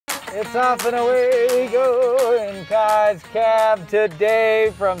It's off and away we go in Kai's cab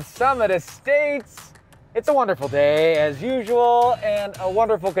today from Summit Estates. It's a wonderful day as usual and a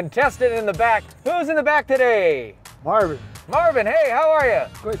wonderful contestant in the back. Who's in the back today? Marvin. Marvin, hey, how are you?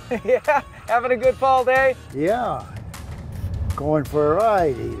 Good. Yeah, having a good fall day? Yeah. Going for a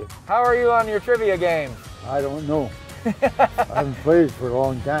ride, Edith. How are you on your trivia games? I don't know. I haven't played for a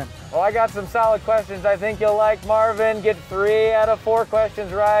long time. Well, I got some solid questions I think you'll like, Marvin. Get 3 out of 4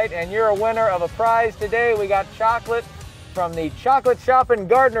 questions right, and you're a winner of a prize today. We got chocolate from the chocolate shop in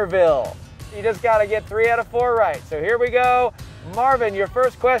Gardnerville. You just got to get 3 out of 4 right. So here we go. Marvin, your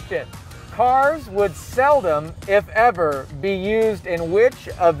first question. Cars would seldom, if ever, be used in which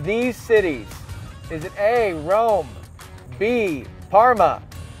of these cities? Is it A, Rome, B, Parma,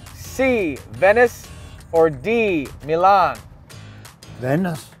 C, Venice, or D, Milan?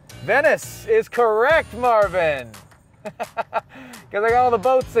 Venice. Venice is correct, Marvin. Because I got all the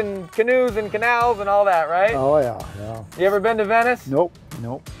boats and canoes and canals and all that, right? Oh, yeah, yeah. You ever been to Venice? Nope,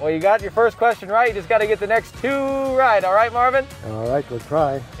 nope. Well, you got your first question right. You just got to get the next 2 right. All right, Marvin? All right, we'll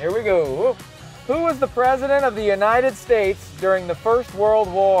try. Here we go. Who was the president of the United States during the First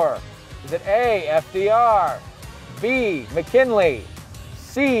World War? Is it A, FDR, B, McKinley,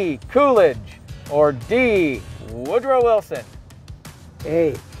 C, Coolidge, or D, Woodrow Wilson?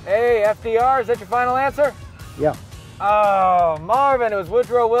 A. A, FDR, is that your final answer? Yeah. Oh, Marvin, it was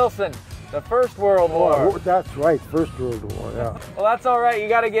Woodrow Wilson, the First World War. Oh, that's right, First World War, yeah. Well, that's all right. You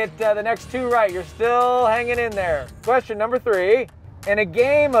got to get the next 2 right. You're still hanging in there. Question number 3. In a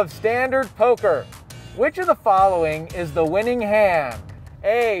game of standard poker, which of the following is the winning hand?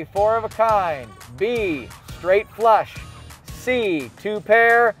 A, 4 of a kind, B, straight flush, C, 2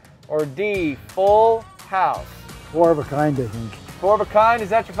 pair, or D, full house? 4 of a kind, I think. 4 of a kind, is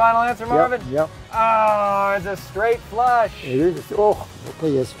that your final answer, Marvin? Yep. Oh, it's a straight flush. It is. Oh,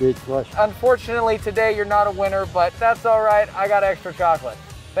 okay, a straight flush. Unfortunately, today you're not a winner, but that's all right. I got extra chocolate.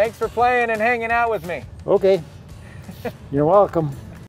 Thanks for playing and hanging out with me. Okay. You're welcome.